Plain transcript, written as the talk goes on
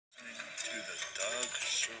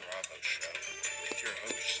Serravo Show with your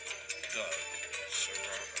host, Doug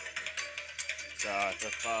Serravo. Got the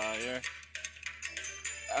fire.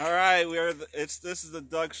 All right, this is the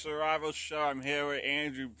Doug Serravo Show. I'm here with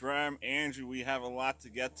Andrew Brehm. Andrew, we have a lot to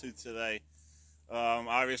get to today.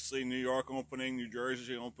 Obviously, New York opening, New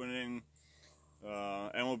Jersey opening,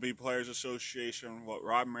 MLB Players Association, what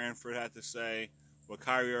Rob Manfred had to say, what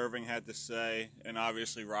Kyrie Irving had to say, and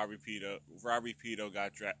obviously Robbie Pito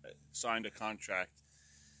got signed a contract.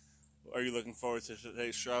 Are you looking forward to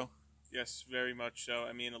today's show? Yes, very much so.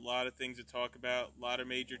 I mean, a lot of things to talk about, a lot of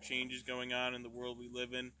major changes going on in the world we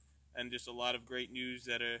live in, and just a lot of great news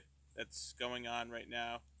that's going on right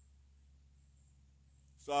now.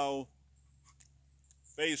 So,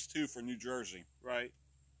 phase 2 for New Jersey. Right.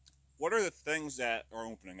 What are the things that are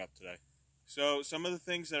opening up today? So, some of the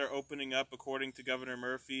things that are opening up, according to Governor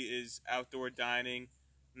Murphy, is outdoor dining,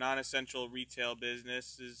 non-essential retail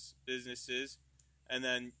businesses, and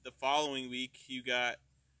then the following week you got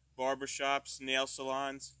barbershops, nail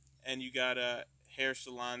salons, and you got hair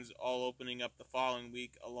salons all opening up the following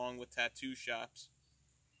week, along with tattoo shops.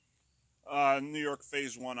 New York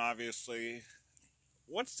Phase 1, obviously.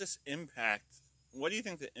 What's this impact? What do you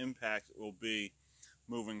think the impact will be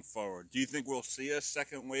moving forward? Do you think we'll see a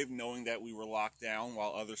second wave knowing that we were locked down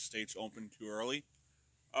while other states opened too early?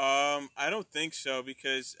 I don't think so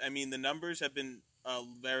because, I mean, the numbers have been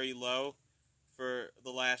very low for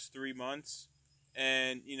the last 3 months.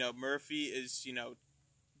 And, Murphy is,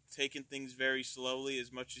 taking things very slowly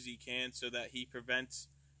as much as he can so that he prevents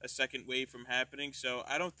a second wave from happening. So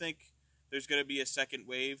I don't think there's going to be a second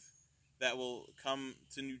wave that will come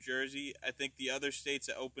to New Jersey. I think the other states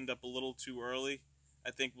that opened up a little too early,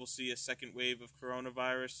 I think we'll see a second wave of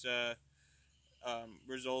coronavirus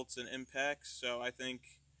results and impacts. So I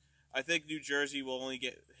think New Jersey will only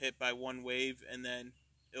get hit by one wave and then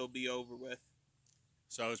it'll be over with.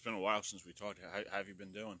 So it's been a while since we talked. How have you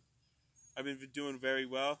been doing? I've been doing very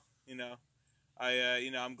well.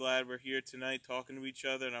 I'm glad we're here tonight talking to each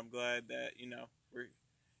other, and I'm glad that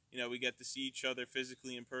we get to see each other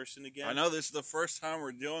physically in person again. I know this is the first time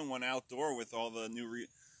we're doing one outdoor with all the new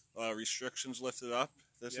restrictions lifted up.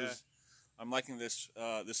 I'm liking this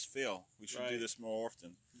feel. We should do this more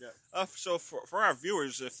often. Yeah. So for our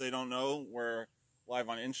viewers, if they don't know, we're live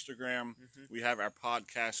on Instagram. Mm-hmm. We have our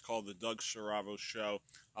podcast called The Doug Serravo Show.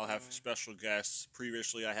 I'll have special guests.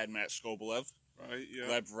 Previously, I had Matt Skobelev, right, yeah.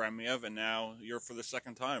 Gleb Vremiev, and now you're for the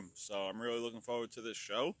second time. So I'm really looking forward to this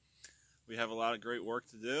show. We have a lot of great work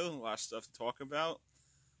to do, a lot of stuff to talk about.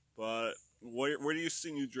 But where do you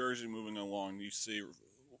see New Jersey moving along? Do you see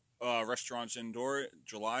restaurants indoor,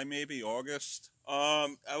 July maybe, August?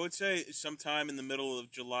 I would say sometime in the middle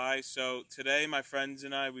of July. So today, my friends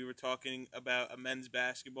and I, we were talking about a men's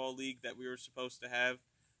basketball league that we were supposed to have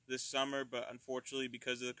this summer, but unfortunately,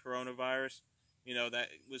 because of the coronavirus, that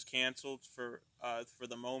was canceled for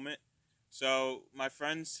the moment. So my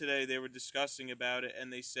friends today, they were discussing about it,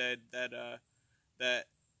 and they said that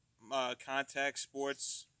contact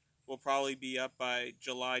sports will probably be up by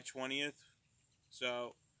July 20th.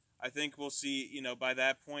 So I think we'll see, by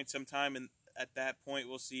that point, sometime at that point,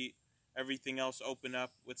 we'll see everything else open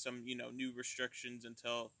up with some, new restrictions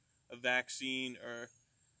until a vaccine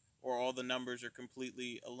or all the numbers are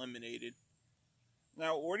completely eliminated.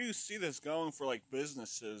 Now, where do you see this going for,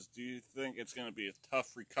 businesses? Do you think it's going to be a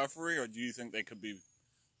tough recovery, or do you think they could be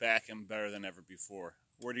back and better than ever before?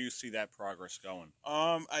 Where do you see that progress going?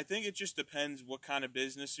 I think it just depends what kind of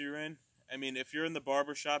business you're in. I mean, if you're in the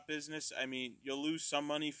barbershop business, I mean, you'll lose some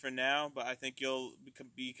money for now, but I think you'll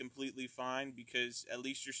be completely fine because at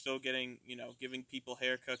least you're still getting, giving people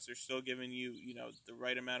haircuts. They're still giving you, the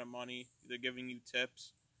right amount of money. They're giving you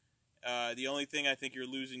tips. The only thing I think you're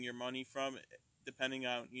losing your money from, depending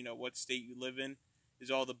on, what state you live in, is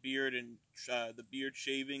all the beard and the beard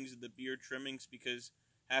shavings and the beard trimmings because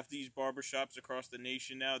half these barbershops across the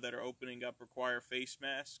nation now that are opening up require face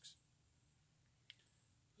masks.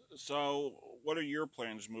 So, what are your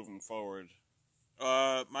plans moving forward?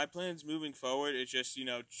 My plans moving forward is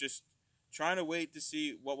just trying to wait to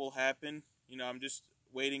see what will happen. I'm just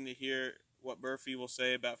waiting to hear what Murphy will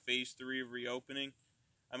say about Phase 3 of reopening.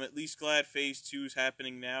 I'm at least glad Phase 2 is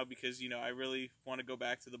happening now because, I really want to go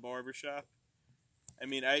back to the barbershop. I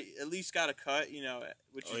mean, I at least got a cut,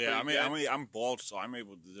 which is yeah, pretty good. I'm bald, so I'm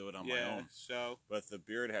able to do it on my own. So, but the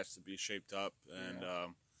beard has to be shaped up and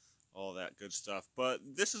all that good stuff. But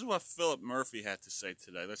this is what Philip Murphy had to say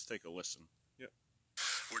today. Let's take a listen. Yep.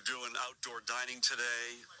 We're doing outdoor dining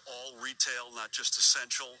today, all retail, not just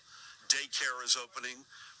essential. Daycare is opening.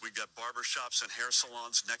 We've got barbershops and hair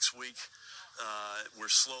salons next week. we're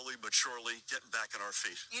slowly but surely getting back on our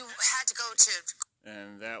feet. You had to go to...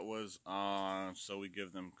 And that was on, so we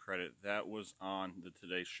give them credit, that was on the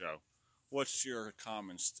Today Show. What's your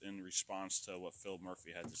comments in response to what Phil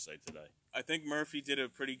Murphy had to say today? I think Murphy did a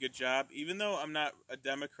pretty good job. Even though I'm not a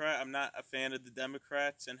Democrat, I'm not a fan of the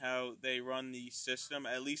Democrats and how they run the system.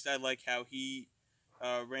 At least I like how he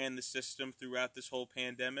ran the system throughout this whole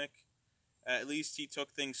pandemic. At least he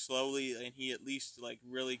took things slowly, and he at least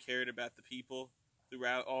really cared about the people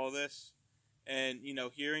throughout all this. And,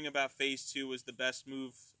 hearing about Phase 2 was the best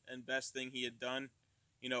move and best thing he had done.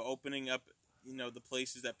 Opening up, the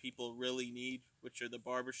places that people really need, which are the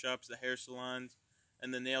barbershops, the hair salons,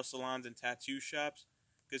 and the nail salons and tattoo shops.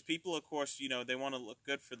 Because people, of course, they want to look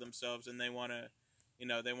good for themselves, and they want to,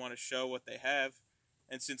 they want to show what they have.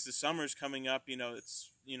 And since the summer's coming up,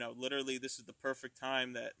 it's, literally this is the perfect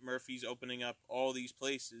time that Murphy's opening up all these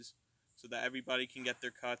places so that everybody can get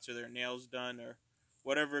their cuts or their nails done or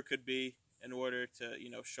whatever it could be in order to,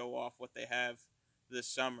 show off what they have this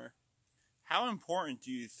summer. How important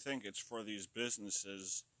do you think it's for these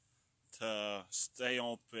businesses to stay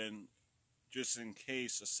open just in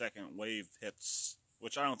case a second wave hits,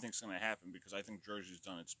 which I don't think is going to happen because I think Jersey's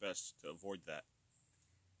done its best to avoid that?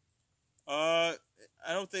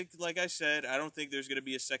 I don't think, like I said, I don't think there's going to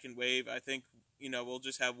be a second wave. I think, we'll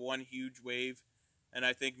just have one huge wave, and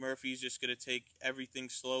I think Murphy's just going to take everything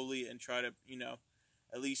slowly and try to,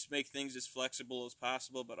 at least make things as flexible as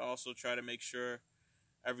possible, but also try to make sure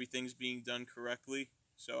everything's being done correctly.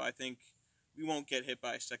 So I think we won't get hit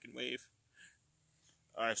by a second wave.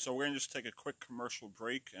 All right, so we're going to just take a quick commercial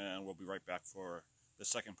break, and we'll be right back for the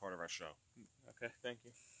second part of our show. Okay, thank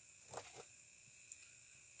you.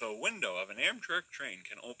 The window of an Amtrak train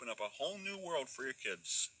can open up a whole new world for your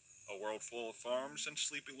kids. A world full of farms and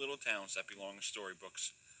sleepy little towns that belong in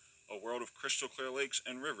storybooks. A world of crystal clear lakes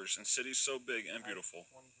and rivers and cities so big and beautiful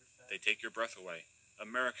they take your breath away.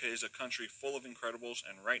 America is a country full of incredibles,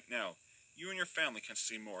 and right now, you and your family can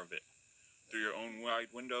see more of it. Through your own wide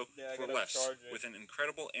window for less with an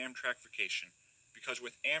incredible Amtrak vacation. Because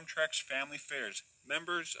with Amtrak's family fares,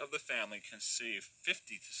 members of the family can save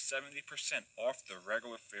 50 to 70% off the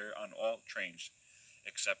regular fare on all trains,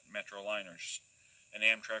 except Metroliners. And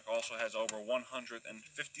Amtrak also has over 150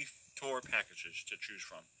 tour packages to choose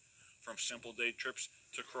from simple day trips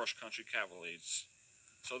to cross-country cavalcades.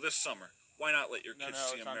 So this summer, why not let your kids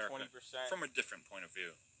see America from a different point of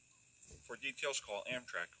view? For details, call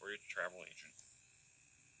Amtrak or your travel agent.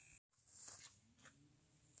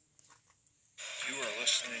 You are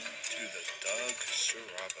listening to the Doug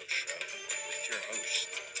Serravo Show with your host,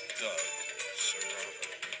 Doug Serravo.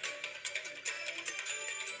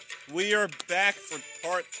 We are back for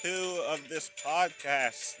part 2 of this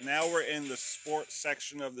podcast. Now we're in the sports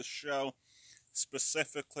section of the show,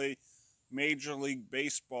 specifically Major League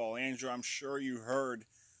Baseball. Andrew, I'm sure you heard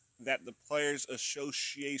that the Players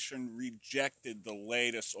Association rejected the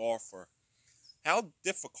latest offer. How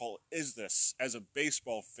difficult is this as a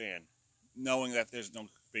baseball fan, knowing that there's no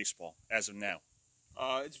baseball as of now?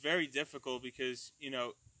 It's very difficult because,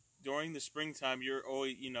 during the springtime, you're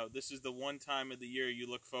always, this is the one time of the year you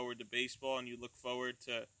look forward to baseball and you look forward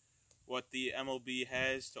to what the MLB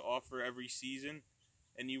has to offer every season.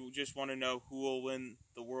 And you just want to know who will win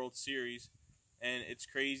the World Series. And it's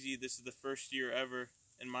crazy. This is the first year ever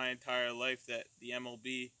in my entire life that the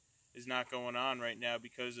MLB is not going on right now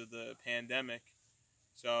because of the pandemic.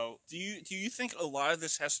 So do you think a lot of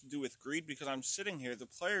this has to do with greed? Because I'm sitting here, the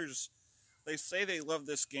players, they say they love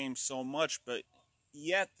this game so much, but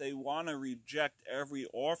yet they want to reject every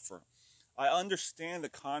offer. I understand the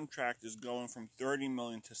contract is going from $30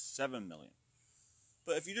 million to $7 million.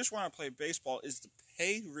 But if you just want to play baseball, is the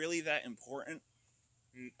pay really that important?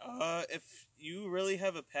 If you really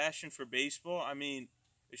have a passion for baseball,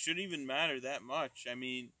 it shouldn't even matter that much. At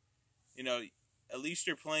least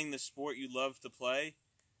you're playing the sport you love to play,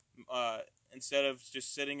 instead of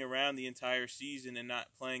just sitting around the entire season and not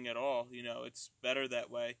playing at all. It's better that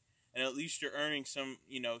way. And at least you're earning some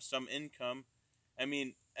income.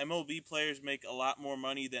 MLB players make a lot more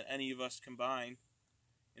money than any of us combined.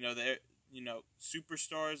 They're,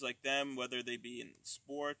 superstars like them, whether they be in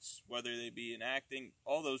sports, whether they be in acting,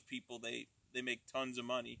 all those people, they make tons of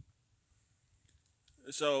money.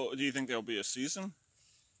 So, do you think there'll be a season?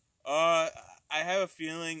 I have a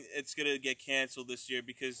feeling it's going to get canceled this year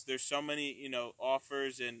because there's so many,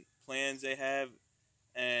 offers and plans they have,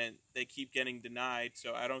 and they keep getting denied.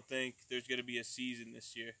 So I don't think there's going to be a season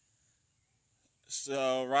this year.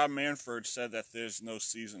 So Rob Manfred said that there's no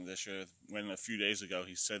season this year, when a few days ago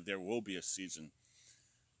he said there will be a season.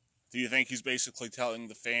 Do you think he's basically telling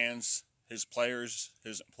the fans, his players,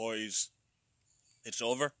 his employees, It's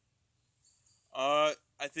over? I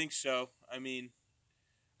think so.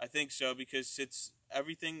 I think so because it's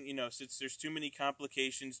everything, since there's too many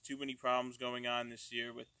complications, too many problems going on this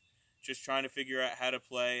year with just trying to figure out how to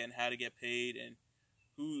play and how to get paid and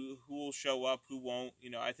who will show up, who won't.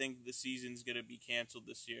 I think the season's going to be canceled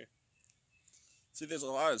this year. See, there's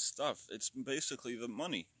a lot of stuff. It's basically the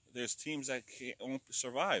money. There's teams that won't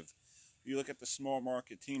survive. You look at the small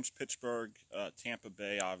market teams, Pittsburgh, Tampa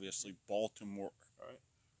Bay, obviously, Baltimore. Right.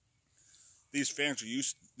 These fans are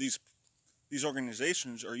used. These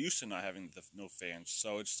organizations are used to not having no fans.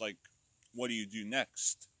 So it's like, what do you do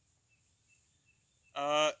next?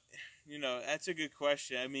 That's a good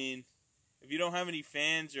question. I mean, if you don't have any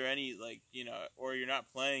fans or any or you're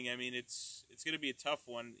not playing, I mean, it's going to be a tough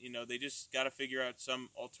one. They just got to figure out some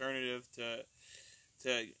alternative to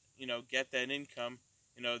get that income.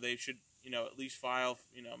 They should at least file.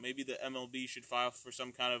 Maybe the MLB should file for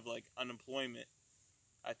some kind of unemployment.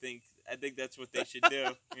 I think that's what they should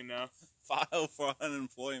do. File for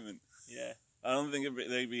unemployment. Yeah. I don't think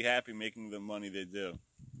they'd be happy making the money they do.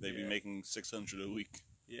 They'd be making $600 a week.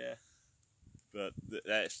 Yeah. But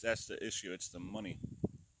that's the issue. It's the money.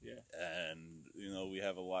 Yeah. And we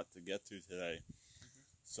have a lot to get to today.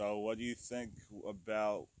 Mm-hmm. So what do you think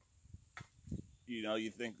about?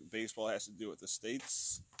 You think baseball has to do with the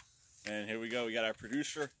states? And here we go. We got our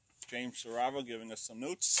producer James Saravo giving us some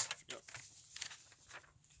notes. Yep.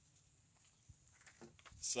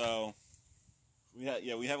 So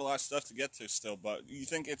we have a lot of stuff to get to still. But you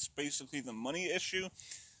think it's basically the money issue,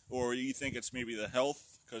 or you think it's maybe the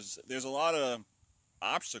health? Because there's a lot of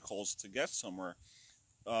obstacles to get somewhere.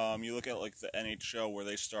 You look at the NHL where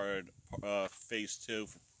they started phase 2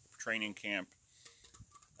 for training camp.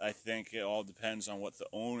 I think it all depends on what the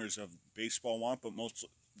owners of baseball want, but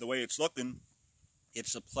the way it's looking,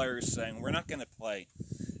 it's the players saying, we're not going to play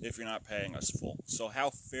if you're not paying us full. So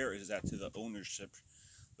how fair is that to the ownership,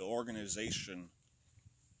 the organization?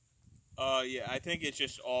 Yeah, I think it's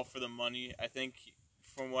just all for the money. I think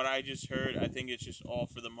from what I just heard, I think it's just all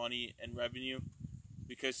for the money and revenue,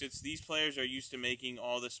 because these players are used to making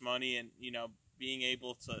all this money and being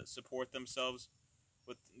able to support themselves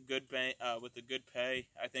with good pay. I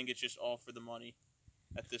think it's just all for the money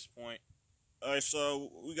at this point. All right,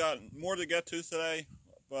 so we got more to get to today,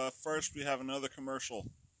 but first we have another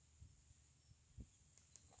commercial.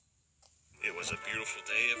 It was a beautiful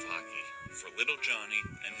day of hockey for little Johnny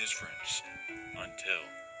and his friends until...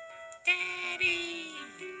 Daddy!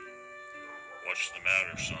 What's the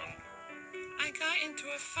matter, son? I got into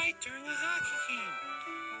a fight during a hockey game.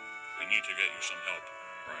 We need to get you some help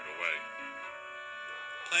right away.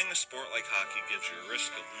 Playing a sport like hockey gives you a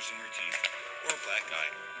risk of losing your teeth or a black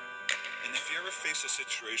eye. And if you ever face a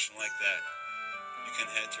situation like that, you can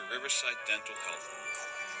head to Riverside Dental Health,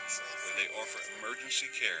 where they offer emergency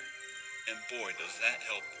care. And boy, does that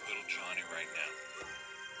help little Johnny right now.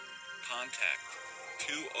 Contact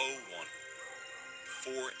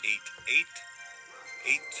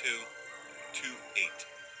 201-488-8228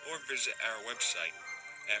 or visit our website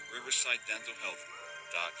at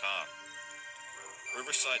riversidedentalhealth.com.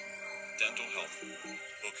 Riverside Dental Health,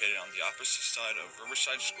 located on the opposite side of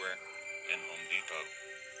Riverside Square and Home Depot.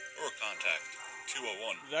 Or contact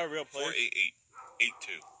 201-488-8228. Is that a real place?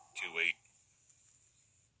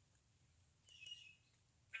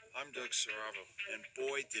 I'm Doug Saravo, and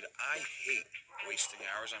boy, did I hate wasting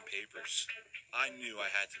hours on papers. I knew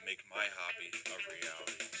I had to make my hobby a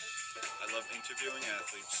reality. I love interviewing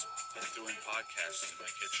athletes and doing podcasts in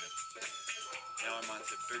my kitchen. Now I'm on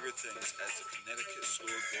to bigger things as the Connecticut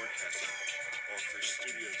School of Broadcasting offers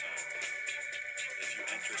studio time. If you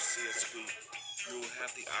enter CSB, you will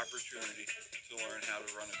have the opportunity to learn how to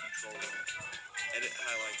run a control room, edit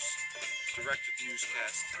highlights, direct a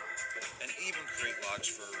newscast, and even create logs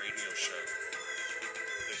for a radio show.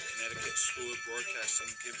 The Connecticut School of Broadcasting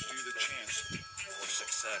gives you the chance for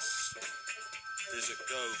success. Visit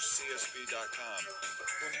GoCSB.com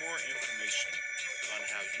for more information on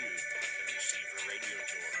how you can receive a radio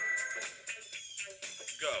tour.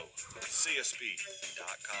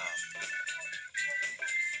 GoCSB.com.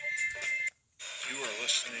 You are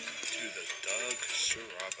listening to the Doug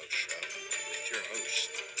Saravo Show with your host,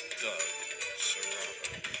 Doug Saravo.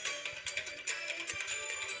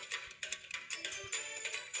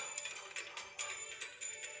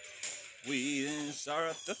 We didn't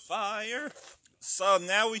start the fire. So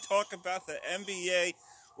now we talk about the NBA.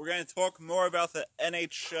 We're going to talk more about the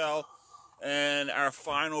NHL. And our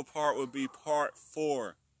final part would be part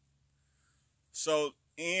 4. So,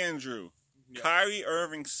 Andrew, Yeah. Kyrie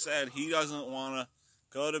Irving said he doesn't want to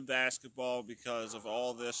go to basketball because of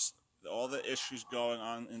all the issues going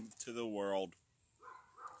on into the world.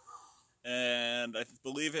 and I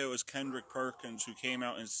believe it was Kendrick Perkins who came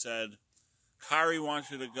out and said Kyrie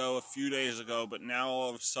wanted to go a few days ago, but now all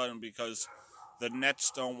of a sudden, because the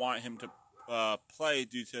Nets don't want him to play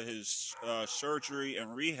due to his surgery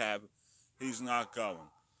and rehab, he's not going.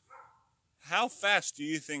 How fast do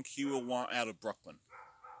you think he will want out of Brooklyn?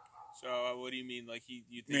 So what do you mean? Like you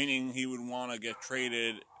think? Meaning he would want to get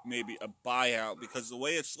traded, maybe a buyout, because the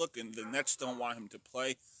way it's looking, the Nets don't want him to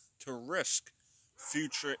play to risk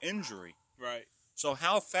future injury. Right. So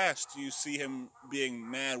how fast do you see him being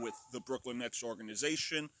mad with the Brooklyn Nets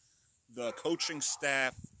organization, the coaching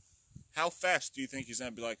staff? How fast do you think he's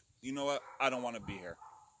going to be like, you know what, I don't want to be here?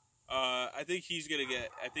 I think he's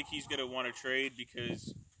gonna want to trade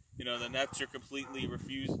because the Nets are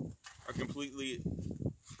completely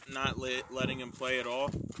not letting him play at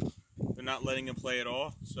all. They're not letting him play at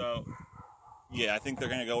all. So yeah, I think they're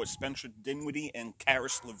going to go with Spencer Dinwiddie and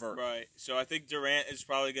Karis LeVert. Right. So I think Durant is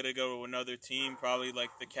probably going to go to another team, probably like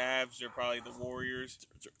the Cavs or probably the Warriors.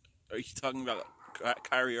 Are you talking about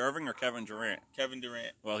Kyrie Irving or Kevin Durant? Kevin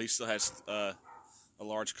Durant. Well, he still has a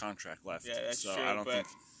large contract left. Yeah, that's so true.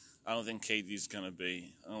 I don't think KD's going to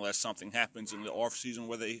be, unless something happens in the offseason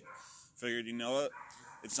where they figured, you know what,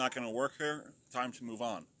 it's not going to work here, time to move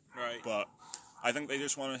on. Right. But I think they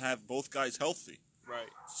just want to have both guys healthy. Right.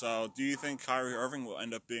 So do you think Kyrie Irving will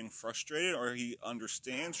end up being frustrated, or he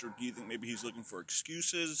understands, or do you think maybe he's looking for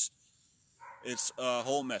excuses? It's a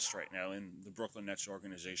whole mess right now in the Brooklyn Nets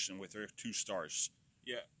organization with their 2 stars.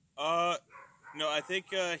 Yeah. No, I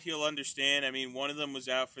think he'll understand. I mean, one of them was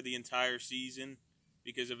out for the entire season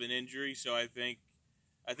because of an injury, so I think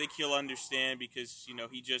he'll understand because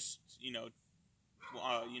he just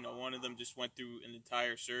one of them just went through an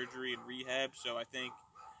entire surgery and rehab, so I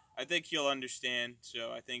think he'll understand.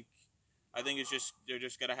 So I think it's just they're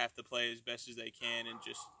just gonna have to play as best as they can and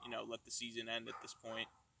just let the season end at this point.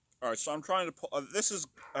 All right, so I'm trying to pull. This is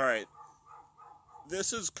all right.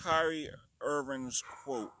 This is Kyrie Irving's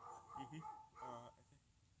quote. Mm-hmm.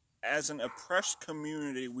 As an oppressed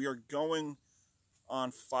community, we are going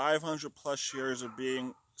on 500 plus years of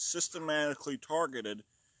being systematically targeted,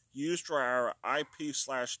 used for our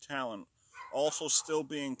IP/talent, also still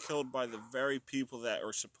being killed by the very people that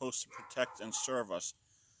are supposed to protect and serve us.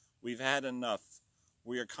 We've had enough.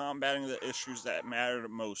 We are combating the issues that matter the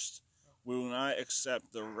most. We will not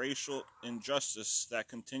accept the racial injustice that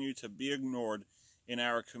continue to be ignored in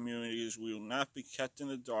our communities. We will not be kept in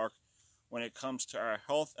the dark when it comes to our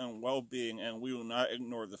health and well-being, and we will not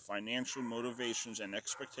ignore the financial motivations and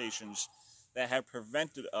expectations that have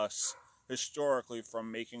prevented us historically from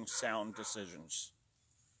making sound decisions.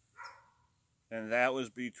 And that was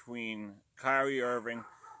between Kyrie Irving,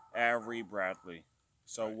 Avery Bradley.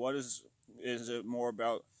 So what is it more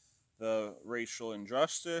about the racial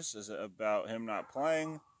injustice? Is it about him not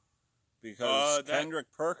playing? Because Kendrick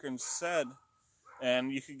Perkins said,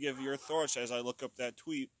 and you could give your thoughts as I look up that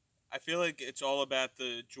tweet. I feel like it's all about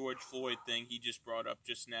the George Floyd thing he just brought up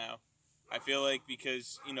just now. I feel like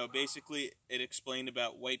because, basically it explained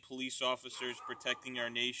about white police officers protecting our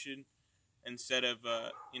nation instead of,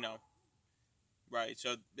 right.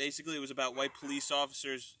 So basically it was about white police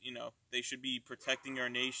officers, they should be protecting our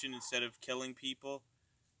nation instead of killing people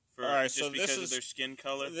because of their skin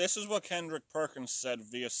color. This is what Kendrick Perkins said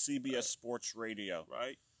via CBS Sports Radio.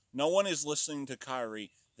 Right. No one is listening to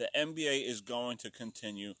Kyrie. The NBA is going to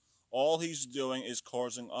continue. All he's doing is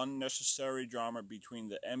causing unnecessary drama between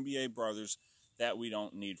the NBA brothers that we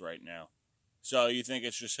don't need right now. So you think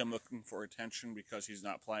it's just him looking for attention because he's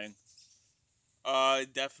not playing?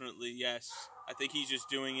 Definitely, yes. I think he's just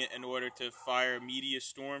doing it in order to fire a media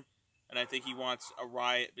storm, and I think he wants a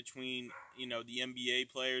riot between, the NBA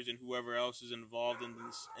players and whoever else is involved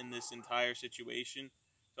in this entire situation.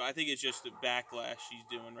 So I think it's just a backlash he's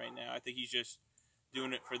doing right now. I think he's just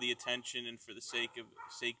doing it for the attention and for the sake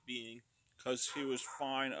being. Because he was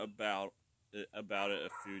fine about it a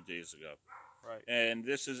few days ago. Right. And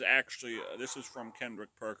this is from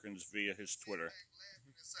Kendrick Perkins via his Twitter.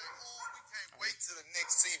 Wait to the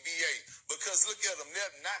next CBA because look at them,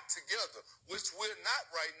 they're not together, which we're not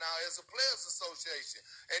right now as a players association.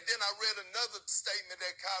 And then I read another statement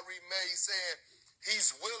that Kyrie made saying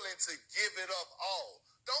he's willing to give it up all.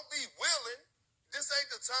 Don't be willing. This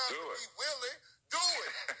ain't the time to be willing. Do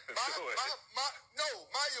it.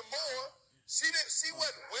 Maya Moore, she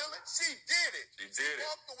wasn't willing. She did it. She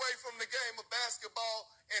walked away from the game of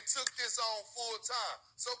basketball and took this on full time.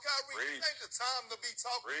 So, Kyrie, this ain't the time to be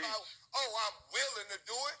talking about, I'm willing to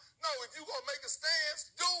do it. No, if you're going to make a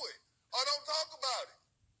stance, do it. Or don't talk about it.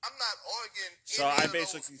 I'm not arguing. So I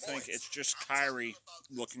basically think it's just Kyrie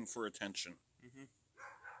looking for attention. Mm-hmm.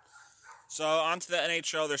 So on to the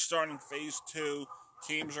NHL. They're starting phase 2.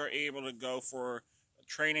 Teams are able to go for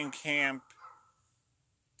training camp.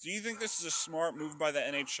 Do you think this is a smart move by the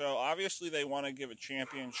NHL? Obviously, they want to give a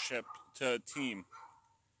championship to a team.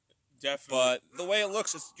 Definitely. But the way it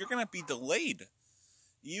looks, you're going to be delayed.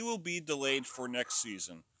 You will be delayed for next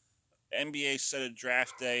season. NBA set a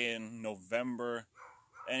draft day in November.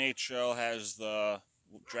 NHL has the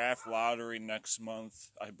draft lottery next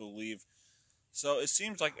month, I believe. So it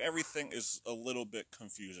seems like everything is a little bit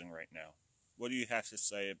confusing right now. What do you have to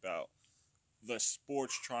say about the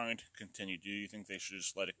sports trying to continue? Do you think they should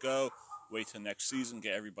just let it go, wait till next season,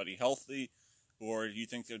 get everybody healthy? Or do you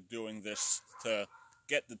think they're doing this to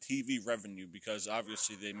get the TV revenue? Because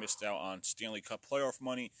obviously they missed out on Stanley Cup playoff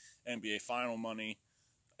money, NBA final money.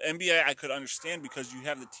 NBA, I could understand because you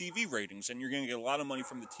have the TV ratings and you're going to get a lot of money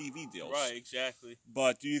from the TV deals. Right, exactly.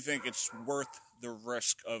 But do you think it's worth the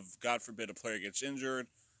risk of, God forbid, a player gets injured,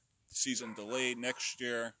 season delayed next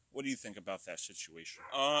year? What do you think about that situation?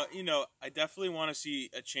 I definitely want to see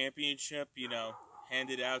a championship,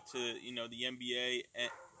 handed out to, the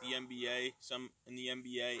NBA, some in the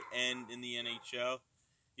NBA and in the NHL.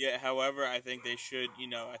 Yeah, however, I think they should,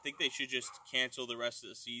 just cancel the rest of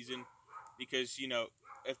the season because,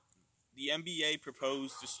 if the NBA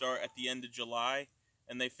proposed to start at the end of July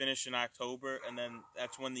and they finish in October, and then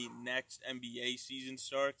that's when the next NBA season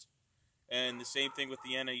starts. And the same thing with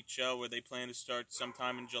the NHL, where they plan to start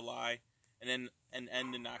sometime in July and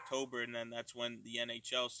end in October, and then that's when the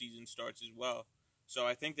NHL season starts as well. So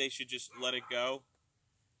I think they should just let it go.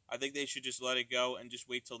 And just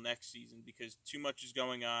wait till next season because too much is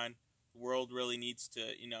going on. The world really needs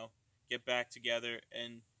to, get back together.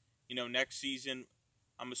 And, next season,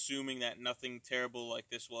 I'm assuming that nothing terrible like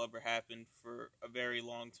this will ever happen for a very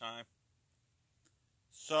long time.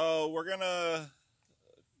 So we're going to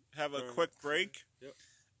have a quick break. Yep.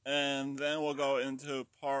 And then we'll go into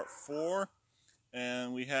part 4.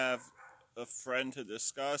 And we have a friend to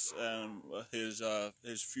discuss and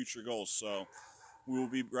his future goals. So we will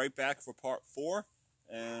be right back for part 4.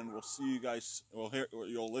 And we'll see you guys.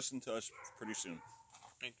 You'll listen to us pretty soon.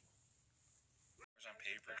 Thank you. On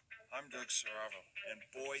paper. I'm Doug Saravo, and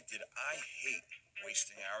boy, did I hate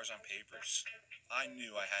wasting hours on papers. I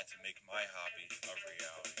knew I had to make my hobby a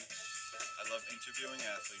reality. I love interviewing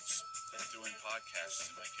athletes and doing podcasts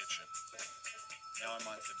in my kitchen. Now I'm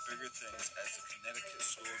on to bigger things as the Connecticut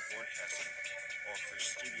School of Broadcasting offers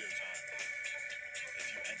studio time. If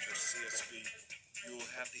you enter CSB, you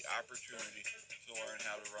will have the opportunity to learn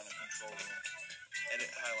how to run a control room,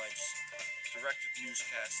 edit highlights, direct a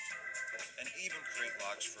newscast, and even create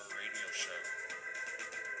logs for a radio show.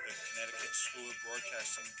 The Connecticut School of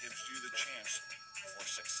Broadcasting gives you the chance for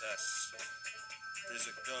success.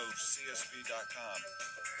 Visit GoCSB.com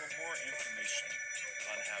for more information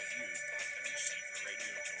on how you can receive a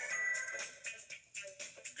radio tour.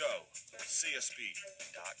 GoCSB.com.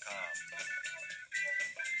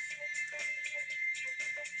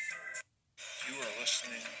 You are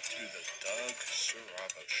listening to the Doug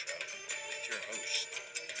Saravo Show with your host,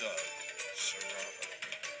 Doug Saravo.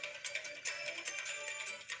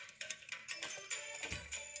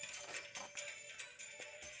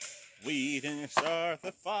 We didn't start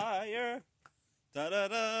the fire. Da da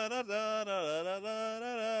da da da da da da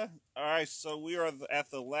da. All right, so we are at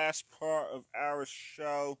the last part of our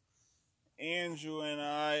show. Andrew and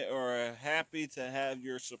I are happy to have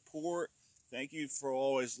your support. Thank you for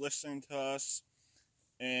always listening to us,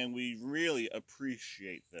 and we really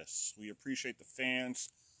appreciate this. We appreciate the fans.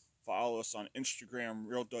 Follow us on Instagram,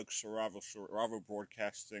 Real Doug Saravo, Saravo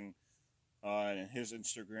Broadcasting. And his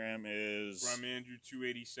Instagram is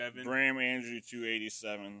BrehmAndrew287.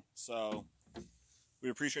 BrehmAndrew287. So we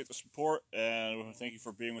appreciate the support, and thank you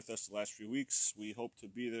for being with us the last few weeks. We hope to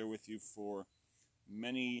be there with you for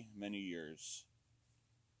many, many years.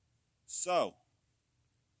 So,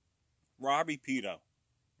 Robbie Peto,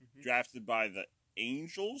 drafted by the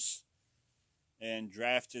Angels and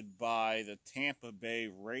drafted by the Tampa Bay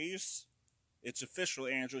Rays. It's official,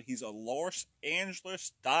 Andrew. He's a Los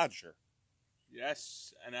Angeles Dodger.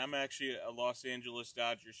 Yes, and I'm actually a Los Angeles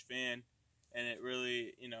Dodgers fan, and it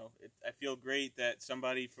really, I feel great that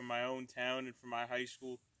somebody from my own town and from my high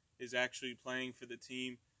school is actually playing for the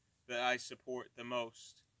team that I support the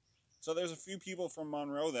most. So there's a few people from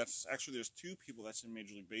Monroe. There's 2 people that's in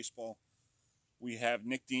Major League Baseball. We have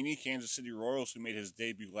Nick Dini, Kansas City Royals, who made his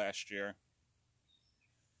debut last year.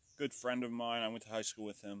 Good friend of mine. I went to high school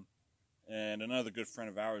with him. And another good friend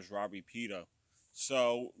of ours, Robbie Peto.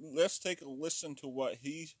 So let's take a listen to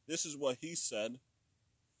this is what he said.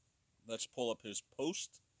 Let's pull up his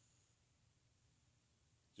post.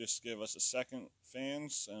 Just give us a second,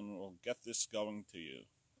 fans, and we'll get this going to you.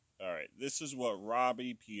 All right, this is what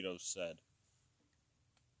Robbie Pito said.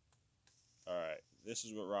 All right, this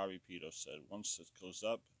is what Robbie Pito said. Once it goes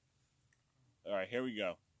up. All right, here we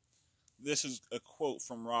go. This is a quote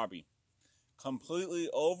from Robbie. Completely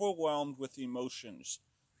overwhelmed with emotions,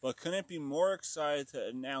 but couldn't be more excited to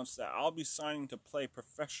announce that I'll be signing to play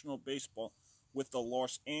professional baseball with the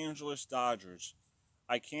Los Angeles Dodgers.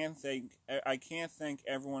 I can't thank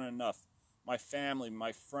everyone enough. My family,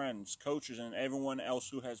 my friends, coaches, and everyone else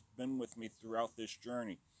who has been with me throughout this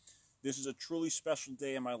journey. This is a truly special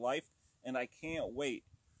day in my life, and I can't wait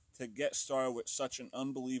to get started with such an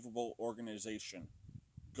unbelievable organization.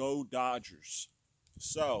 Go Dodgers.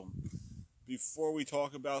 So, before we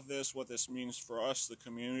talk about this, what this means for us, the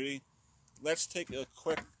community, let's take a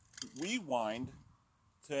quick rewind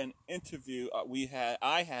to an interview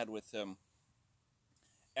I had with him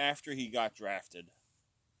after he got drafted.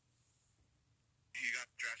 You got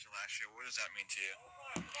drafted last year. What does that mean to you?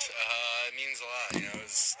 It means a lot. It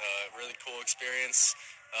was a really cool experience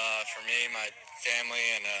for me, my family,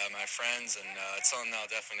 and my friends, and it's something I'll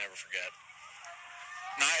definitely never forget.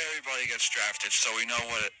 Not everybody gets drafted, so we know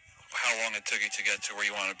how long it took you to get to where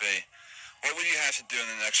you want to be. What would you have to do in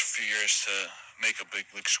the next few years to make a big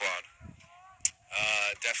league squad?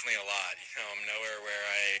 Definitely a lot. I'm nowhere where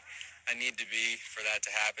I need to be for that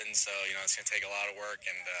to happen, so, it's going to take a lot of work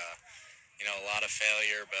and, a lot of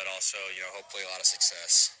failure, but also, hopefully a lot of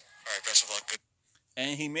success. All right, best of luck.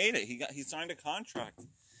 And he made it. He signed a contract.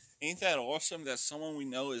 Ain't that awesome that someone we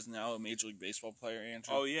know is now a Major League Baseball player,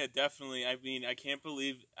 Andrew? Oh, yeah, definitely. I mean, I can't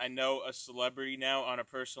believe I know a celebrity now on a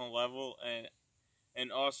personal level,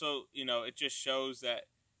 and also, it just shows that,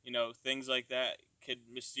 things like that could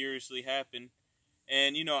mysteriously happen.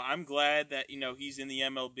 And, I'm glad that, he's in the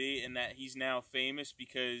MLB and that he's now famous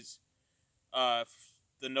because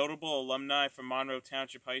the notable alumni from Monroe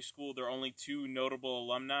Township High School, there are only 2 notable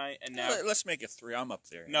alumni, and now... Let's make it 3. I'm up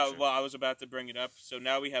there, Andrew. No, well, I was about to bring it up. So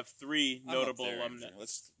now we have 3 notable alumni. Andrew.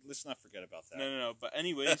 Let's not forget about that. No. But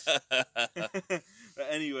anyways...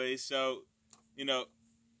 so,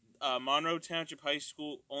 Monroe Township High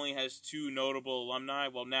School only has 2 notable alumni.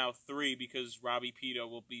 Well, now 3 because Robbie Pito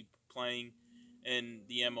will be playing in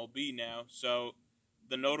the MLB now. So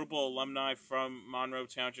the notable alumni from Monroe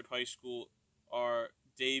Township High School are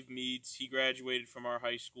Dave Meads. He graduated from our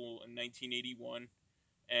high school in 1981,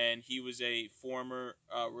 and he was a former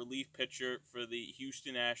relief pitcher for the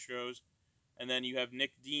Houston Astros. And then you have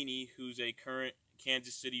Nick Deeney, who's a current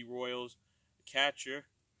Kansas City Royals catcher,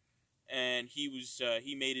 and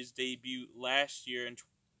he made his debut last year in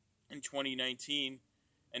 2019.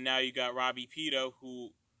 And now you got Robbie Pito,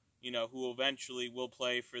 who eventually will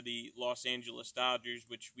play for the Los Angeles Dodgers,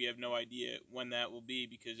 which we have no idea when that will be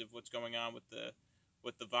because of what's going on with the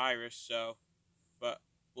virus. So, but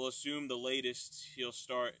we'll assume the latest he'll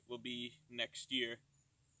start will be next year.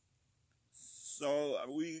 So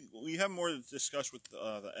we have more to discuss with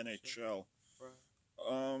the NHL.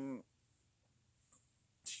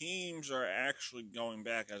 Teams are actually going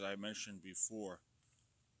back, as I mentioned before.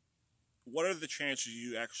 What are the chances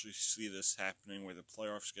you actually see this happening, where the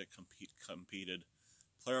playoffs get completed,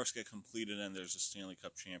 and there's a Stanley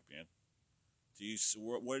Cup champion?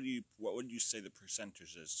 What would you say the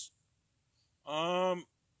percentage is? I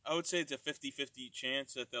would say it's a 50-50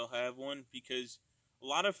 chance that they'll have one because a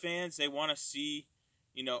lot of fans, they want to see,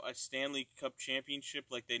 a Stanley Cup championship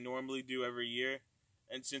like they normally do every year.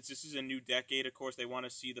 And since this is a new decade, of course, they want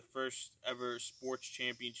to see the first ever sports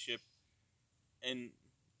championship in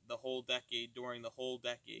the whole decade, during the whole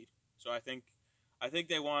decade. So I think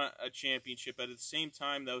they want a championship. But at the same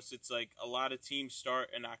time, though, since like a lot of teams start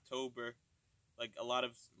in October, like a lot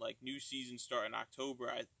of like new seasons start in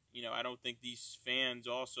October, I don't think these fans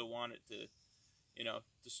also want it to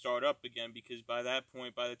start up again, because by that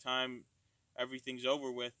point, by the time everything's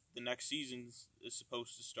over with, the next season is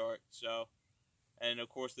supposed to start. So, and of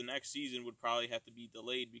course, the next season would probably have to be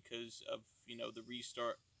delayed because of the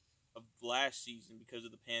restart of last season because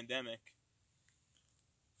of the pandemic.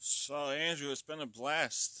 So, Andrew, it's been a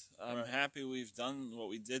blast. I'm happy we've done what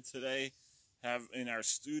we did today. Have in our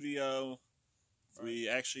studio.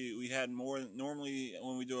 Right. We had more. Normally,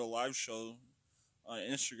 when we do a live show on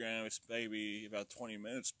Instagram, it's maybe about 20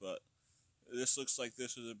 minutes, but this looks like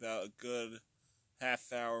this is about a good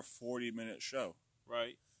half-hour, 40-minute show.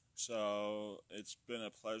 Right. So it's been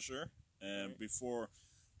a pleasure. And before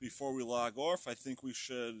we log off, I think we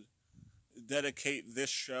should dedicate this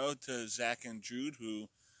show to Zach and Jude, who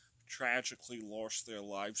tragically lost their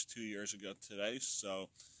lives 2 years ago today. So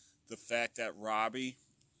the fact that Robbie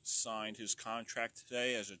signed his contract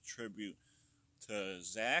today as a tribute to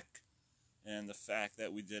Zach, and the fact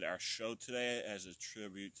that we did our show today as a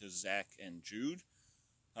tribute to Zach and Jude.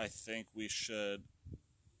 I think we should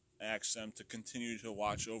ask them to continue to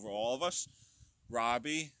watch over all of us,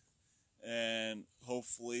 Robbie, and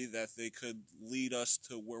hopefully that they could lead us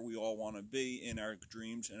to where we all want to be in our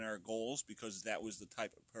dreams and our goals, because that was the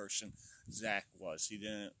type of person Zach was.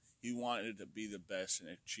 He wanted to be the best and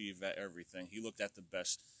achieve at everything. He looked at the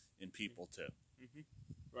best in people too.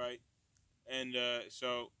 Mm-hmm. Right. And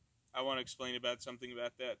so I want to explain something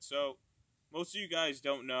about that. So most of you guys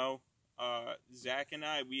don't know, Zach and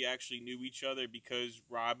I, we actually knew each other because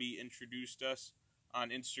Robbie introduced us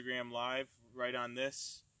on Instagram Live right on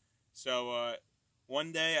this. So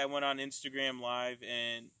one day I went on Instagram Live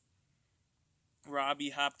and Robbie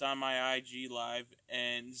hopped on my IG Live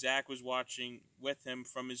and Zach was watching with him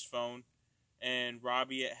from his phone. And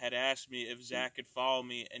Robbie had asked me if Zach could follow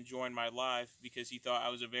me and join my live because he thought I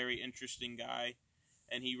was a very interesting guy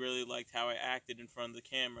and he really liked how I acted in front of the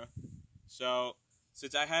camera. So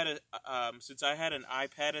since I had an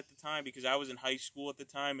iPad at the time, because I was in high school at the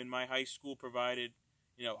time and my high school provided,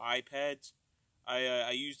 iPads,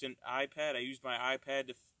 I used an iPad. I used my iPad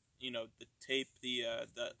to tape the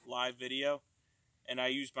live video, and I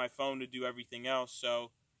used my phone to do everything else.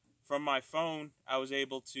 So from my phone, I was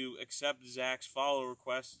able to accept Zach's follow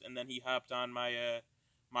request, and then he hopped on my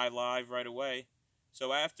my live right away.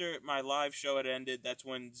 So after my live show had ended, that's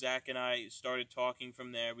when Zach and I started talking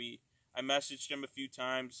from there. I messaged him a few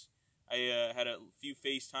times. I had a few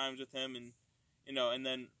FaceTimes with him, and and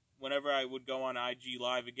then whenever I would go on IG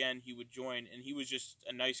Live again, he would join, and he was just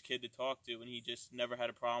a nice kid to talk to, and he just never had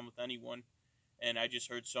a problem with anyone. And I just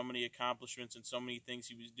heard so many accomplishments and so many things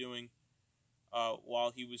he was doing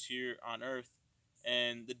while he was here on Earth.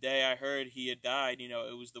 And the day I heard he had died,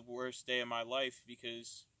 it was the worst day of my life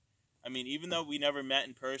because, even though we never met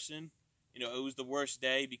in person, it was the worst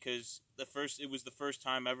day because it was the first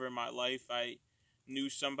time ever in my life I knew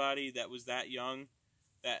somebody that was that young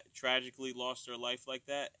that tragically lost their life like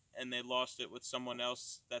that, and they lost it with someone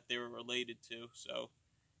else that they were related to. So,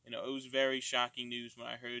 it was very shocking news when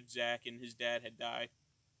I heard Zach and his dad had died.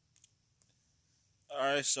 All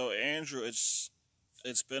right, so Andrew, it's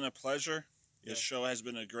been a pleasure. This show has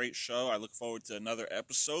been a great show. I look forward to another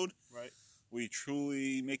episode. Right. We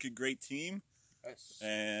truly make a great team. Yes.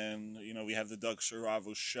 And, we have the Doug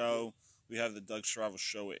Serravo Show. We have the Doug Serravo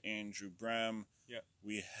Show with Andrew Brehm. Yeah.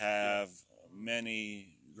 We have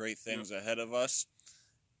many great things ahead of us.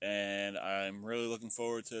 And I'm really looking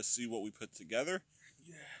forward to see what we put together.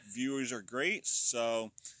 Yeah. Viewers are great.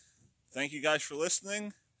 So thank you guys for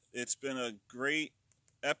listening. It's been a great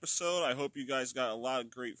episode. I hope you guys got a lot of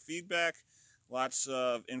great feedback. Lots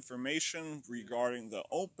of information regarding the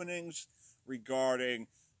openings, regarding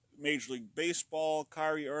Major League Baseball,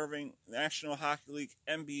 Kyrie Irving, National Hockey League,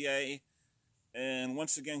 NBA. And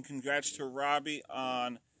once again, congrats to Robbie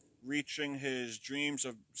on reaching his dreams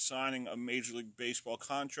of signing a Major League Baseball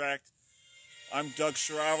contract. I'm Doug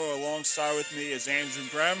Serravo. Alongside with me is Andrew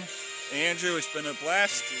Brehm. Andrew, it's been a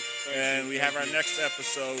blast. Thank you. We have our next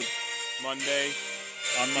episode Monday,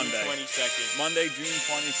 June 22nd. Monday, June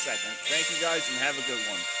 22nd. Thank you guys and have a good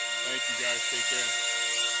one. Thank you guys. Take care.